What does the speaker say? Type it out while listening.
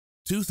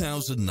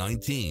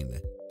2019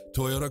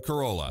 Toyota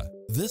Corolla.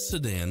 This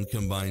sedan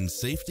combines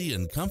safety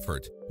and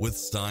comfort with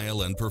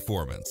style and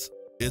performance.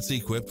 It's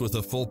equipped with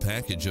a full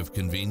package of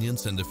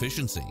convenience and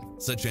efficiency,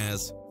 such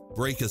as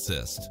brake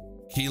assist,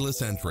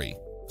 keyless entry,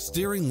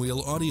 steering wheel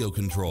audio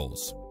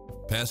controls,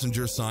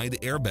 passenger side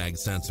airbag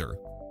sensor,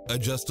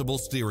 adjustable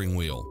steering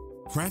wheel,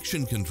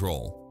 traction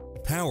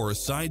control, power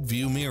side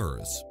view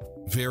mirrors,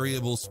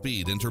 variable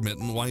speed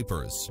intermittent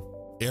wipers,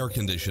 air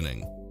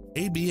conditioning,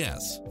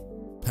 ABS,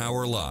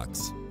 power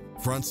locks,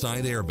 front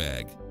side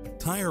airbag,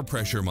 tire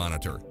pressure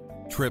monitor,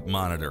 trip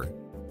monitor,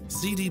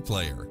 CD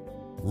player,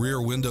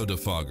 rear window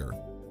defogger,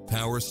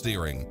 power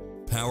steering,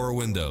 power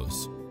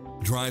windows,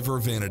 driver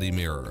vanity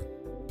mirror,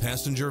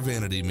 passenger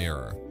vanity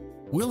mirror.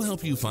 We'll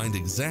help you find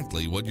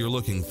exactly what you're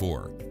looking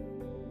for.